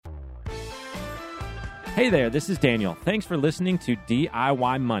Hey there, this is Daniel. Thanks for listening to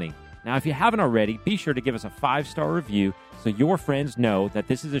DIY Money. Now, if you haven't already, be sure to give us a 5-star review so your friends know that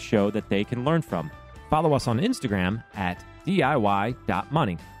this is a show that they can learn from. Follow us on Instagram at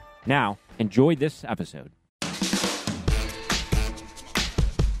DIY.money. Now, enjoy this episode.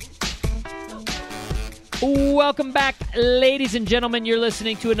 Welcome back, ladies and gentlemen. You're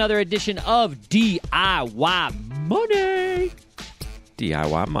listening to another edition of DIY Money.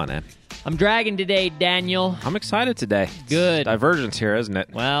 DIY Money. I'm dragging today, Daniel. I'm excited today. Good. It's divergence here, isn't it?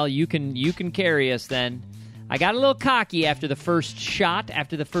 Well, you can carry us then. I got a little cocky after the first shot,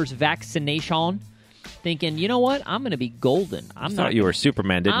 after the first vaccination, thinking, you know what? I'm going to be golden. I thought you were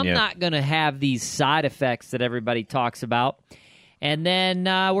Superman, didn't you? I'm not going to have these side effects that everybody talks about. And then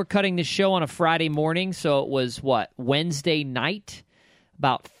we're cutting the show on a Friday morning, so it was, Wednesday night?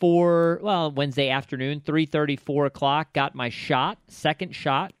 About Wednesday afternoon, 3:30, 4 o'clock, got my shot, second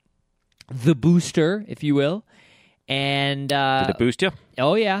shot, the booster, if you will. And did it boost you?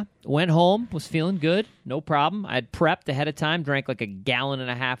 Oh, yeah. Went home, was feeling good, no problem. I had prepped ahead of time, drank like a gallon and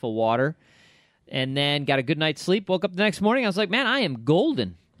a half of water, and then got a good night's sleep. Woke up the next morning, I was like, man, I am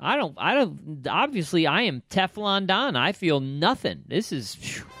golden. Obviously, I am Teflon Don. I feel nothing. This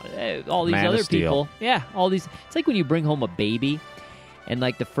is, all these Man other of steel. people. Yeah, all these. It's like when you bring home a baby, and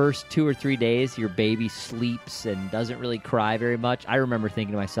like the first 2 or 3 days, your baby sleeps and doesn't really cry very much. I remember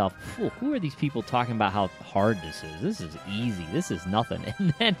thinking to myself, who are these people talking about how hard this is? This is easy. This is nothing.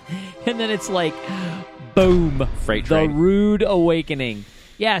 And then it's like, boom. Freight train. The rude awakening.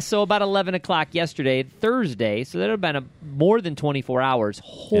 Yeah, so about 11 o'clock yesterday, Thursday, so that would have been more than 24 hours.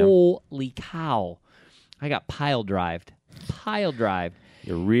 Holy cow. I got pile drived.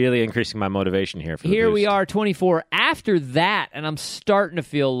 You're really increasing my motivation here for the Here boost. we are, 24 after that, and I'm starting to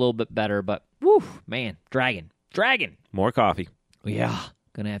feel a little bit better, but, whew, man, dragging. More coffee. Yeah,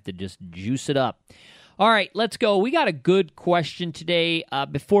 going to have to just juice it up. All right, let's go. We got a good question today.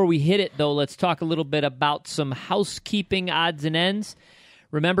 Before we hit it, though, let's talk a little bit about some housekeeping odds and ends.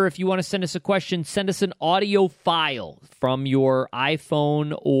 Remember, if you want to send us a question, send us an audio file from your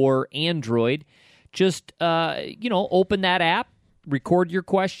iPhone or Android. Just, open that app, record your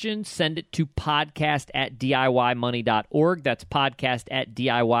question, send it to podcast@DIYmoney.org. That's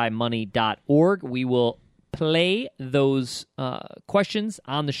podcast@DIYmoney.org. We will play those questions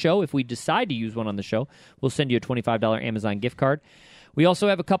on the show. If we decide to use one on the show, we'll send you a $25 Amazon gift card. We also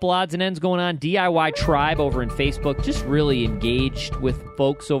have a couple odds and ends going on. DIY Tribe over in Facebook, just really engaged with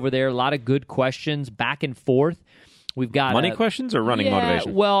folks over there. A lot of good questions, back and forth. We've got money questions or running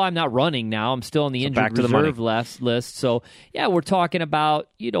motivation? Well, I'm not running now. I'm still on the injured reserve list. So, yeah, we're talking about,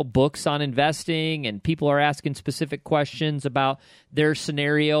 books on investing, and people are asking specific questions about their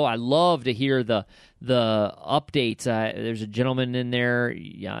scenario. I love to hear the updates. There's a gentleman in there,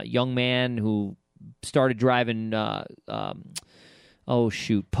 young man who started driving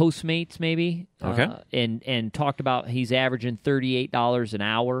Postmates maybe. Okay. And talked about he's averaging $38 an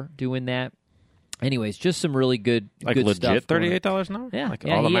hour doing that. Anyways, just some really good legit stuff. $38 an hour? Yeah,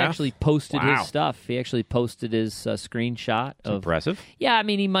 all the he math? actually posted Wow. his stuff. He actually posted his screenshot of. Impressive. Yeah, I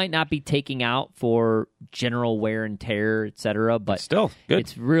mean, he might not be taking out for general wear and tear, etc., but Still, good.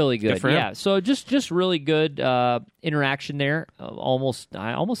 It's really good. Good for him. Yeah, so just really good interaction there. Almost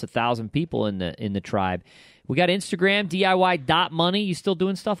 1,000 people in the tribe. We got Instagram, DIY.money. You still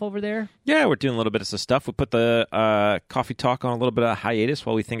doing stuff over there? Yeah, we're doing a little bit of some stuff. We put the coffee talk on a little bit of hiatus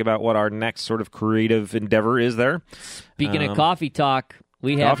while we think about what our next sort of creative endeavor is there. Speaking of coffee talk,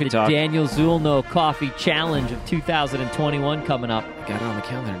 we have the Daniel Zulno Coffee Challenge of 2021 coming up. Got it on the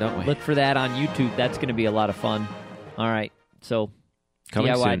calendar, don't we? Look for that on YouTube. That's going to be a lot of fun. All right, so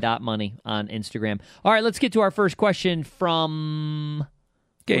Coming DIY.money on Instagram. All right, let's get to our first question from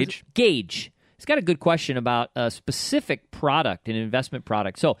Gage. Gage. He's got a good question about a specific product, an investment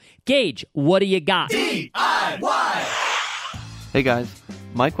product. So, Gage, what do you got? DIY! Hey guys,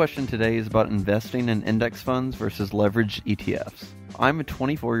 my question today is about investing in index funds versus leveraged ETFs. I'm a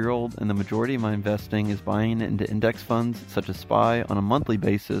 24-year-old and the majority of my investing is buying into index funds such as SPY on a monthly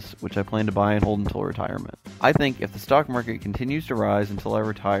basis, which I plan to buy and hold until retirement. I think if the stock market continues to rise until I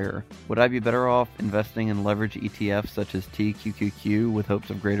retire, would I be better off investing in leveraged ETFs such as TQQQ with hopes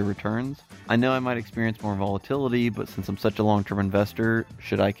of greater returns? I know I might experience more volatility, but since I'm such a long-term investor,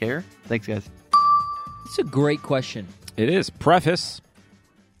 should I care? Thanks, guys. It's a great question. It is. Preface.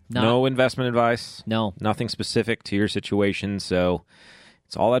 No investment advice. No. Nothing specific to your situation, so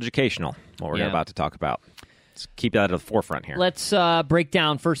it's all educational, what we're about to talk about. Let's keep that at the forefront here. Let's break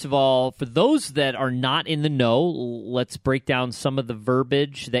down, first of all, for those that are not in the know, let's break down some of the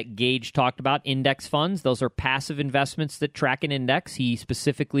verbiage that Gage talked about. Index funds, those are passive investments that track an index. He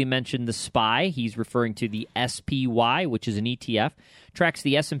specifically mentioned the SPY. He's referring to the SPY, which is an ETF. Tracks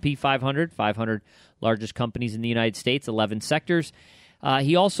the S&P 500 largest companies in the United States, 11 sectors.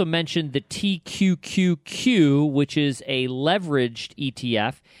 He also mentioned the TQQQ, which is a leveraged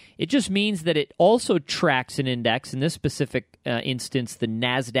ETF. It just means that it also tracks an index, in this specific instance, the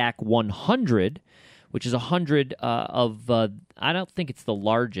NASDAQ 100, which is 100 I don't think it's the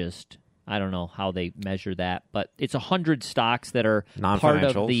largest. I don't know how they measure that, but it's 100 stocks that are part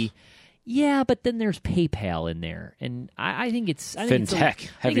of the... Yeah, but then there's PayPal in there, and I think it's fintech.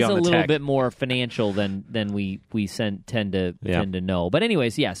 I think it's a little bit more financial than we tend to know. But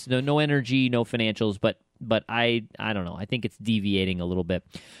anyways, yes, no energy, no financials, but I don't know. I think it's deviating a little bit.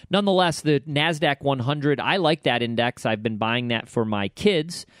 Nonetheless, the NASDAQ 100, I like that index. I've been buying that for my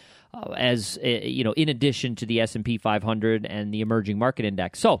kids as in addition to the S&P 500 and the emerging market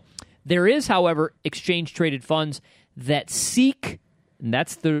index. So there is, however, exchange traded funds that seek. And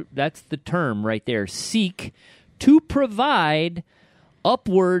that's the term right there. Seek to provide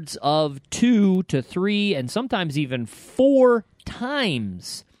upwards of 2 to 3 and sometimes even 4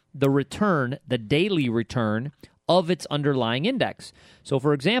 times the return, the daily return of its underlying index. So,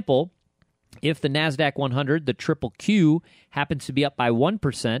 for example, if the NASDAQ 100, the triple Q, happens to be up by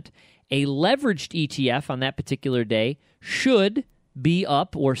 1%, a leveraged ETF on that particular day should be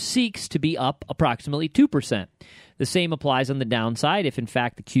up or seeks to be up approximately 2%. The same applies on the downside. If, in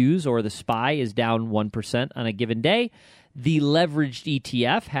fact, the Qs or the SPY is down 1% on a given day, the leveraged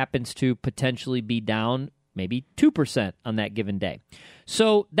ETF happens to potentially be down maybe 2% on that given day.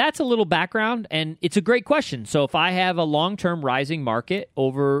 So that's a little background, and it's a great question. So if I have a long-term rising market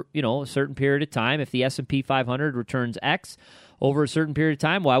over, a certain period of time, if the S&P 500 returns X over a certain period of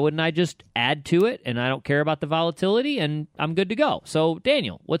time, why wouldn't I just add to it, and I don't care about the volatility, and I'm good to go? So,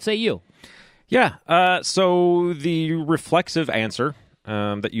 Daniel, what say you? Yeah, so the reflexive answer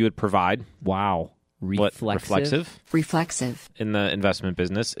that you would provide. Wow. Reflexive in the investment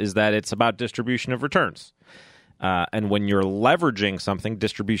business is that it's about distribution of returns. And when you're leveraging something,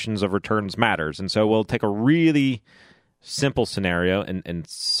 distributions of returns matters. And so we'll take a really simple scenario and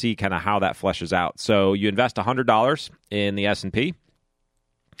see kind of how that fleshes out. So you invest $100 in the S&P,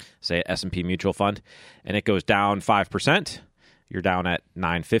 say S&P mutual fund, and it goes down 5%. You're down at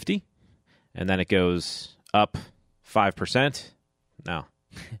 $950. And then it goes up 5%. No.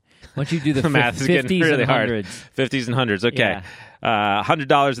 Once you do the math is getting really hard. 50s and hundreds. Okay. Yeah.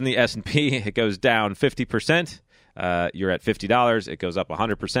 $100 in the S&P, it goes down 50%. You're at $50. It goes up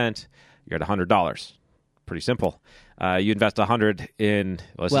 100%. You're at $100. Pretty simple. You invest $100 in.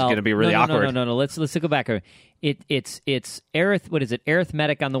 Well, this is going to be really awkward. No. Let's go back. It's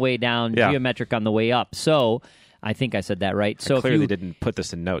arithmetic on the way down, geometric on the way up. So I think I said that right. So I clearly didn't put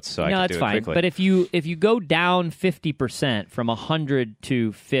this in notes, so I could do it quickly. But if you go down 50% from 100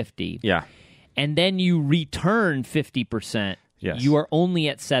 to 50, and then you return 50%, you are only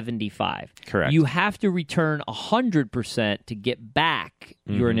at 75. Correct. You have to return 100% to get back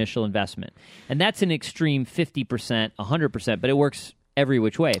your initial investment, and that's an extreme 50%, 100%. But it works every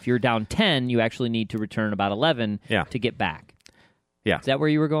which way. If you're down 10, you actually need to return about 11 to get back. Yeah. Is that where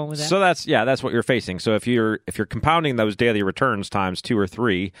you were going with that? So that's what you're facing. So if you're compounding those daily returns times 2 or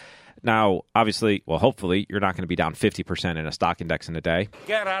 3, now obviously, hopefully you're not going to be down 50% in a stock index in a day.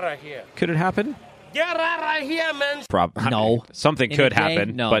 Get out of here. Could it happen? Get out of here, man. No. Something could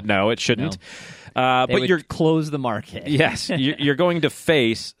happen, but no, it shouldn't. No. But you're close the market. Yes, you're going to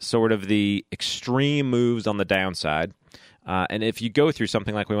face sort of the extreme moves on the downside. And if you go through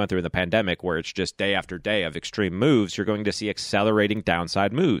something like we went through in the pandemic, where it's just day after day of extreme moves, you're going to see accelerating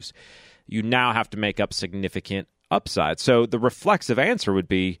downside moves. You now have to make up significant upside. So the reflexive answer would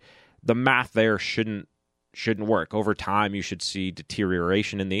be the math there shouldn't work. Over time, you should see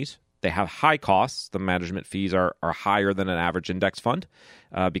deterioration in these. They have high costs. The management fees are higher than an average index fund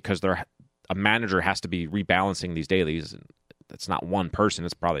because a manager has to be rebalancing these dailies. It's not one person.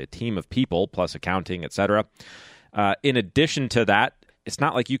 It's probably a team of people plus accounting, et cetera. In addition to that, it's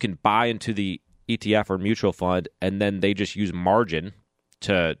not like you can buy into the ETF or mutual fund and then they just use margin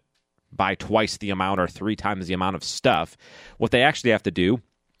to buy twice the amount or 3 times the amount of stuff. What they actually have to do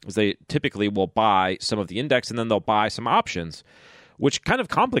is they typically will buy some of the index and then they'll buy some options, which kind of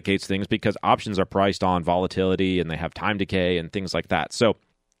complicates things because options are priced on volatility and they have time decay and things like that. So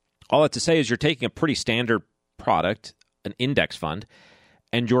all that to say is you're taking a pretty standard product, an index fund,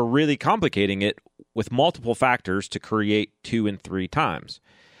 and you're really complicating it with multiple factors to create 2 and 3 times.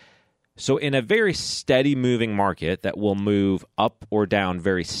 So in a very steady moving market that will move up or down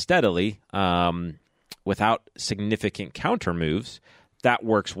very steadily without significant counter moves, that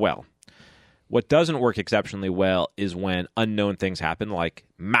works well. What doesn't work exceptionally well is when unknown things happen, like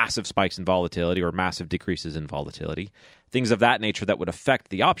massive spikes in volatility or massive decreases in volatility, things of that nature that would affect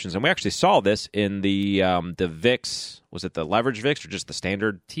the options. And we actually saw this in the VIX. Was it the leverage VIX or just the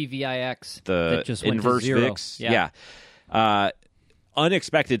standard? TVIX. The that just went inverse to zero. VIX. Yeah.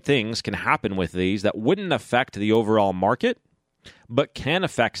 Unexpected things can happen with these that wouldn't affect the overall market, but can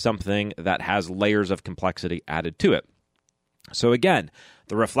affect something that has layers of complexity added to it. So again,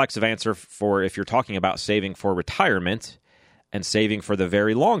 the reflexive answer for if you're talking about saving for retirement and saving for the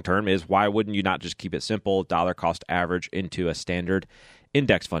very long term is why wouldn't you not just keep it simple, dollar cost average into a standard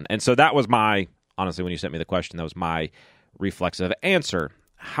index fund? And so that was honestly, when you sent me the question, that was my reflexive answer.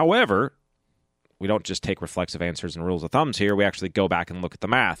 However, we don't just take reflexive answers and rules of thumbs here. We actually go back and look at the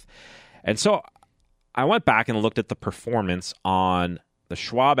math. And so I went back and looked at the performance on the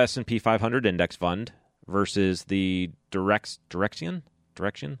Schwab S&P 500 index fund versus the Direction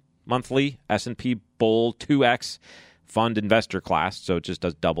monthly S&P Bull 2X fund investor class. So it just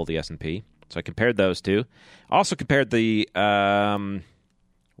does double the S&P. So I compared those two. I also compared the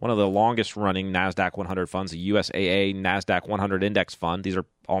one of the longest running NASDAQ 100 funds, the USAA NASDAQ 100 index fund. These are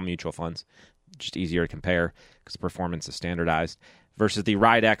all mutual funds. Just easier to compare because the performance is standardized, versus the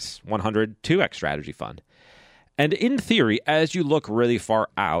RIDEX 100 2X strategy fund. And in theory, as you look really far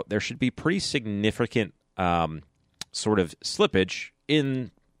out, there should be pretty significant sort of slippage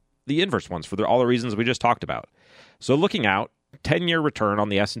in the inverse ones for all the reasons we just talked about. So looking out, 10-year return on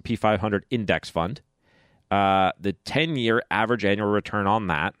the S&P 500 index fund, the 10-year average annual return on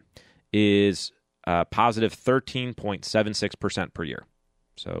that is positive 13.76% per year.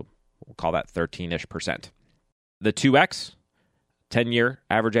 So we'll call that 13-ish%. The 2X, 10-year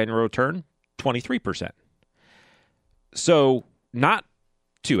average annual return, 23%. So not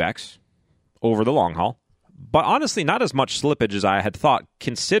 2X over the long haul, but honestly not as much slippage as I had thought,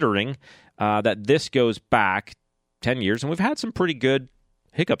 considering that this goes back 10 years, and we've had some pretty good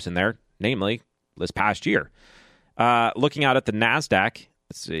hiccups in there, namely this past year. Looking out at the NASDAQ,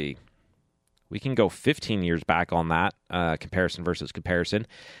 let's see. We can go 15 years back on that, comparison versus comparison.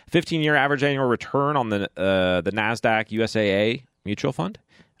 15-year average annual return on the NASDAQ USAA mutual fund.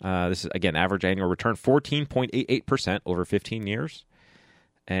 This is, again, average annual return, 14.88% over 15 years.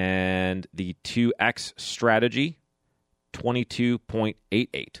 And the 2X strategy,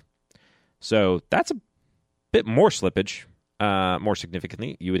 22.88. So that's a bit more slippage, more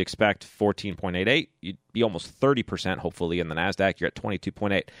significantly. You would expect 14.88. You'd be almost 30%, hopefully, in the NASDAQ. You're at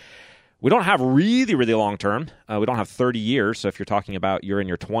 22.8. We don't have really, really long term. We don't have 30 years. So if you're talking about you're in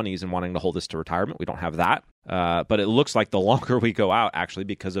your 20s and wanting to hold this to retirement, we don't have that. But it looks like the longer we go out, actually,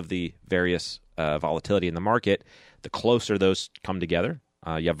 because of the various volatility in the market, the closer those come together.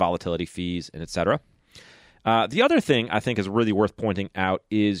 You have volatility fees and et cetera. The other thing I think is really worth pointing out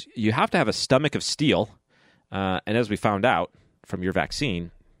is you have to have a stomach of steel. And as we found out from your vaccine,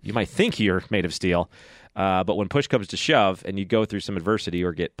 you might think you're made of steel. But when push comes to shove and you go through some adversity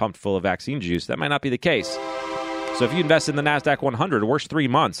or get pumped full of vaccine juice, that might not be the case. So if you invest in the NASDAQ 100, worst 3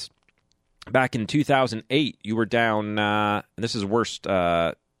 months, back in 2008, you were down, and this is worst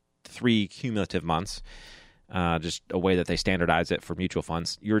 3 cumulative months, just a way that they standardize it for mutual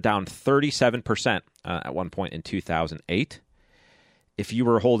funds. You were down 37% at one point in 2008. If you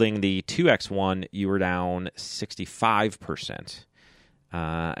were holding the 2X1, you were down 65%.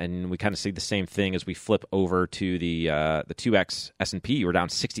 And we kind of see the same thing as we flip over to the 2X S&P. You were down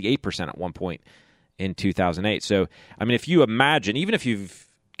 68% at one point in 2008. So, I mean, if you imagine, even if you've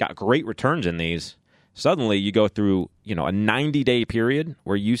got great returns in these, suddenly you go through, a 90-day period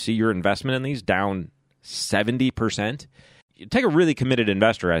where you see your investment in these down 70%. You take a really committed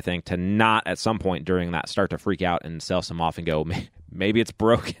investor, I think, to not at some point during that start to freak out and sell some off and go, maybe it's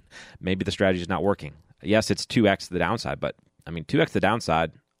broken. Maybe the strategy is not working. Yes, it's 2X the downside, but 2X the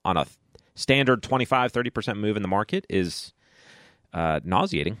downside on a standard 25, 30% move in the market is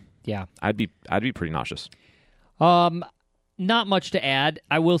nauseating. Yeah. I'd be pretty nauseous. Not much to add.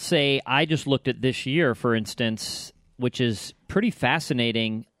 I will say I just looked at this year, for instance, which is pretty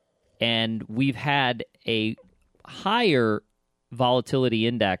fascinating, and we've had a higher volatility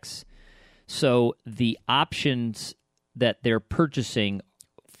index, so the options that they're purchasing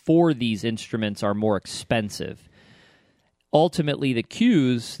for these instruments are more expensive. Ultimately, the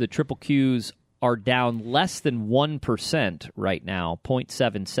Qs, the triple Qs, are down less than 1% right now,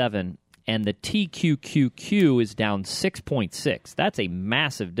 0.77, and the TQQQ is down 6.6. That's a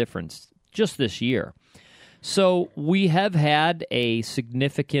massive difference just this year. So we have had a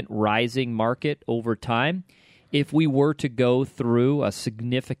significant rising market over time. If we were to go through a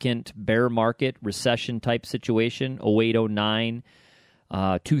significant bear market recession-type situation, 08, 09,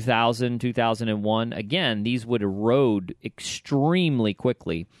 2000, 2001, again, these would erode extremely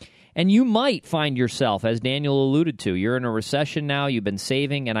quickly. And you might find yourself, as Daniel alluded to, you're in a recession now, you've been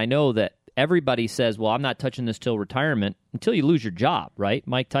saving, and I know that everybody says, well, I'm not touching this till retirement, until you lose your job, right?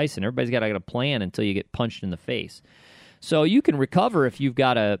 Mike Tyson, everybody's got a plan until you get punched in the face. So you can recover if you've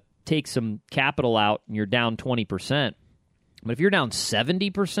got to take some capital out and you're down 20%. But if you're down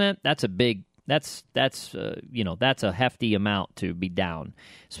 70%, that's a big, that's a hefty amount to be down,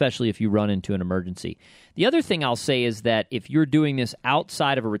 especially if you run into an emergency. The other thing I'll say is that if you're doing this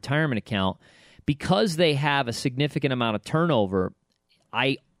outside of a retirement account, because they have a significant amount of turnover,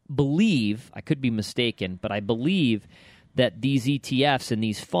 I believe, I could be mistaken, but I believe that these ETFs and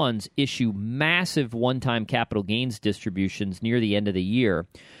these funds issue massive one-time capital gains distributions near the end of the year,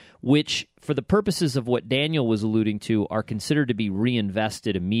 which, for the purposes of what Daniel was alluding to, are considered to be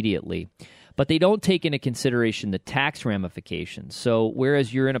reinvested immediately. But they don't take into consideration the tax ramifications. So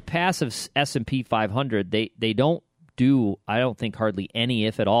whereas you're in a passive S&P 500, they don't do, I don't think, hardly any,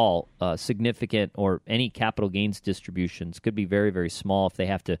 if at all, significant or any capital gains distributions. Could be very, very small if they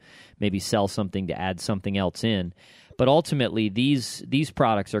have to maybe sell something to add something else in. But ultimately, these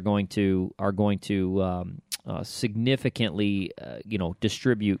products are going to significantly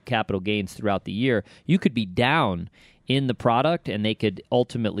distribute capital gains throughout the year. You could be down in the product, and they could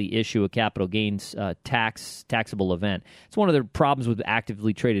ultimately issue a capital gains taxable event. It's one of the problems with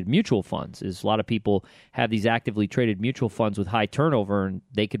actively traded mutual funds is a lot of people have these actively traded mutual funds with high turnover, and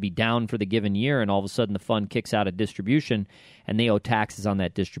they could be down for the given year, and all of a sudden the fund kicks out a distribution, and they owe taxes on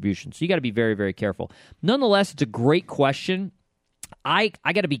that distribution. So you got to be very, very careful. Nonetheless, it's a great question. I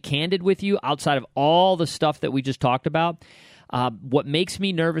got to be candid with you. Outside of all the stuff that we just talked about, what makes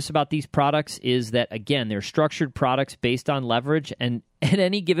me nervous about these products is that, again, they're structured products based on leverage, and at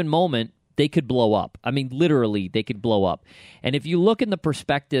any given moment, they could blow up. I mean, literally, they could blow up. And if you look in the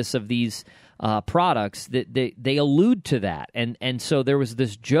prospectus of these products, they allude to that. And so there was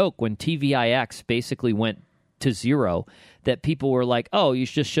this joke when TVIX basically went to zero that people were like, oh, you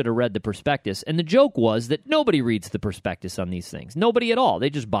just should have read the prospectus. And the joke was that nobody reads the prospectus on these things. Nobody at all.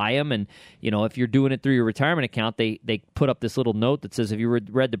 They just buy them, and if you're doing it through your retirement account, they put up this little note that says, have you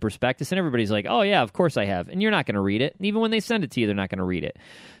read the prospectus? And everybody's like, oh, yeah, of course I have. And you're not going to read it. And even when they send it to you, they're not going to read it.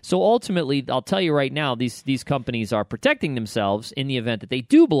 So ultimately, I'll tell you right now, these companies are protecting themselves in the event that they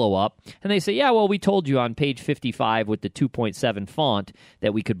do blow up. And they say, yeah, well, we told you on page 55 with the 2.7 font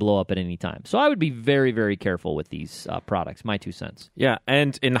that we could blow up at any time. So I would be very, very careful with these products. My 2 cents. Yeah,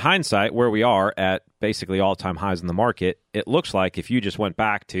 and in hindsight, where we are at basically all-time highs in the market, it looks like if you just went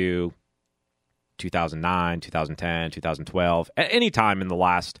back to 2009, 2010, 2012, at any time in the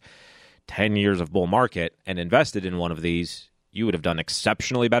last 10 years of bull market and invested in one of these, you would have done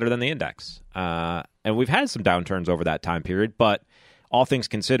exceptionally better than the index. And we've had some downturns over that time period, but all things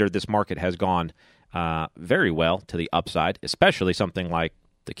considered, this market has gone very well to the upside, especially something like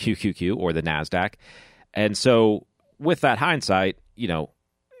the QQQ or the NASDAQ. And so with that hindsight,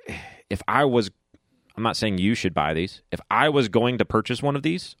 if I'm not saying you should buy these. If I was going to purchase one of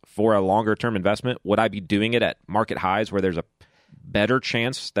these for a longer term investment, would I be doing it at market highs where there's a better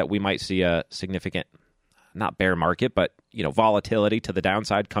chance that we might see a significant, not bear market, but volatility to the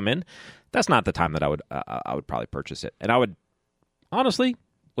downside come in? That's not the time that I would probably purchase it. And I would honestly,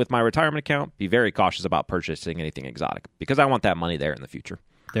 with my retirement account, be very cautious about purchasing anything exotic because I want that money there in the future.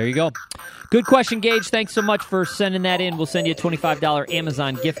 There you go. Good question, Gage. Thanks so much for sending that in. We'll send you a $25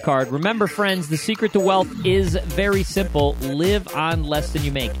 Amazon gift card. Remember, friends, the secret to wealth is very simple. Live on less than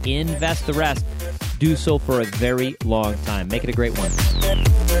you make. Invest the rest. Do so for a very long time. Make it a great one.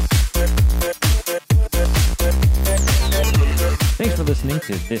 Thanks for listening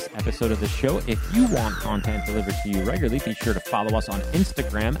to this episode of the show. If you want content delivered to you regularly, be sure to follow us on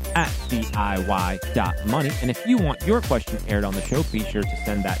Instagram at DIY.money. And if you want your question aired on the show, be sure to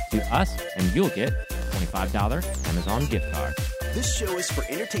send that to us, and you'll get a $25 Amazon gift card. This show is for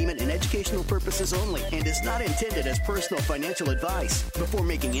entertainment and educational purposes only and is not intended as personal financial advice. Before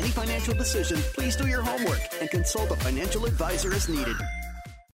making any financial decision, please do your homework and consult a financial advisor as needed.